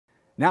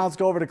Now let's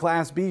go over to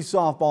Class B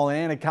softball.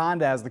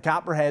 Anaconda as the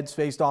Copperheads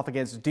faced off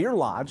against Deer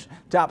Lodge.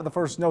 Top of the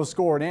first, no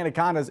score, and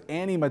Anaconda's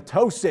Annie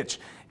Matosic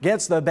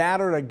gets the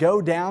batter to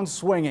go down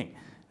swinging.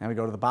 Now we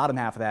go to the bottom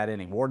half of that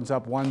inning. Warden's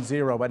up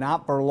 1-0, but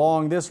not for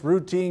long. This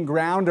routine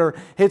grounder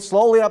hits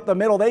slowly up the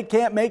middle. They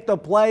can't make the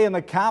play, and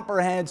the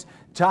Copperheads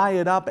tie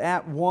it up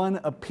at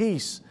 1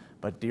 apiece.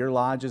 But Deer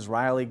Lodge's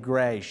Riley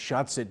Gray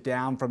shuts it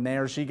down from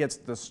there. She gets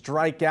the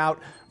strikeout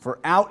for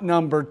out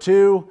number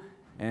 2.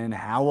 And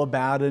how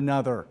about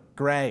another?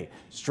 Gray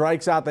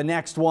strikes out the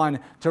next one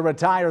to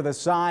retire the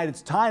side.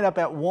 It's tied up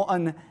at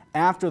 1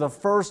 after the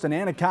first, and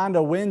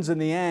Anaconda wins in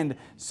the end,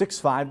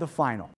 6-5 the final.